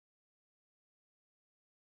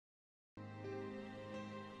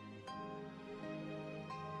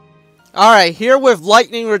Alright, here with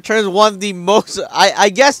Lightning Returns, one of the most... I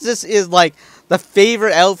guess this is like the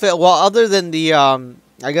favorite outfit. Well, other than the,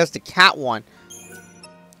 I guess the cat one.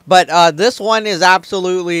 But this one is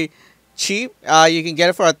absolutely cheap. You can get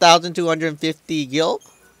it for 1,250 gil.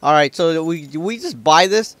 Alright, so we just buy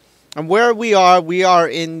this. And where we are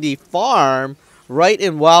in the farm, right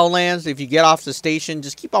in Wildlands. If you get off the station,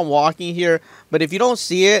 just keep on walking here. But if you don't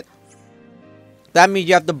see it, that means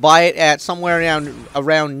you have to buy it at somewhere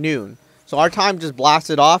around noon. So our time just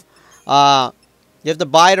blasted off. You have to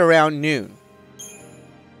buy it around noon.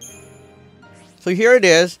 So here it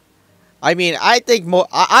is. I mean, I think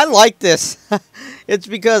I like this. It's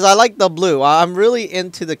because I like the blue. I'm really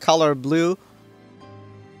into the color blue.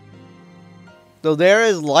 So there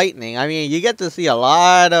is Lightning. I mean, you get to see a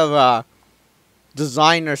lot of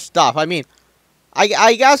designer stuff. I mean,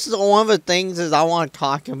 I guess one of the things is I want to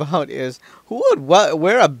talk about is who would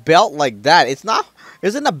wear a belt like that? It's not.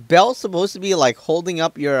 Isn't a belt supposed to be like holding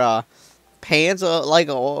up your pants? Like,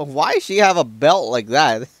 why does she have a belt like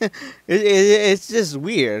that? It's just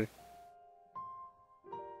weird.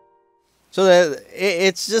 So that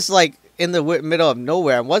it's just like in the middle of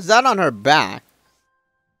nowhere. And what's that on her back?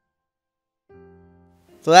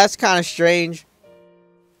 So that's kind of strange.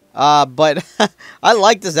 But I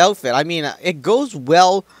like this outfit. I mean, it goes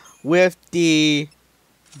well with the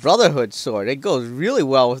Brotherhood sword. It goes really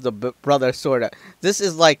well with the Brother sword. This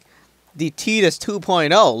is like the Titus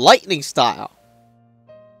 2.0 lightning style.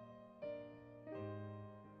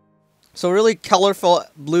 So really colorful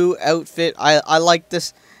blue outfit. I like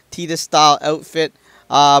this Titus style outfit.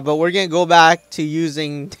 But we're gonna go back to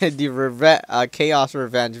using the Chaos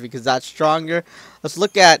Revenge because that's stronger. Let's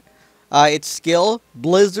look at its skill.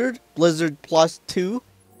 Blizzard plus 2.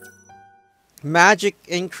 Magic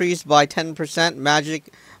increased by 10%.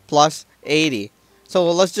 Magic plus 80.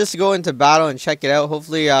 So let's just go into battle and check it out.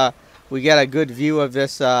 Hopefully we get a good view of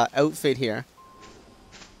this outfit here.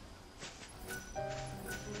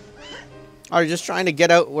 Alright, just trying to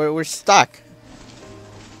get out where we're stuck.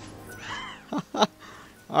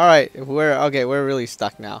 Alright, we're really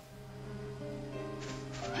stuck now.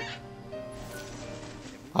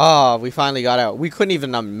 Oh, we finally got out. We couldn't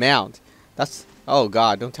even unmount. That's... Oh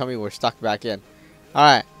god, don't tell me we're stuck back in.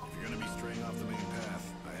 Alright. If you're gonna be straying off the main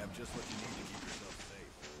path, I have just what you need to keep yourself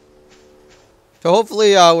safe. So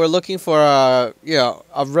hopefully we're looking for a, you know,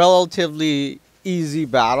 a relatively easy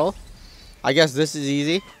battle. I guess this is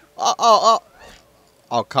easy. Oh,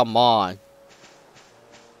 come on.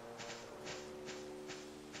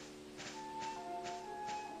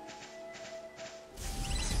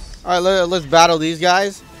 Alright, let's battle these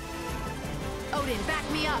guys. Odin,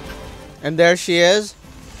 back me up. And there she is.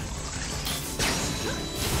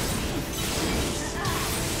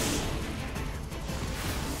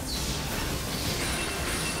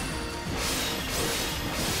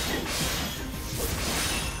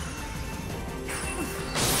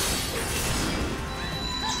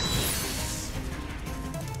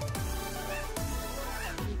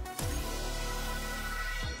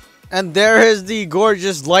 And there is the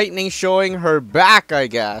gorgeous Lightning showing her back, I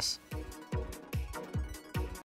guess.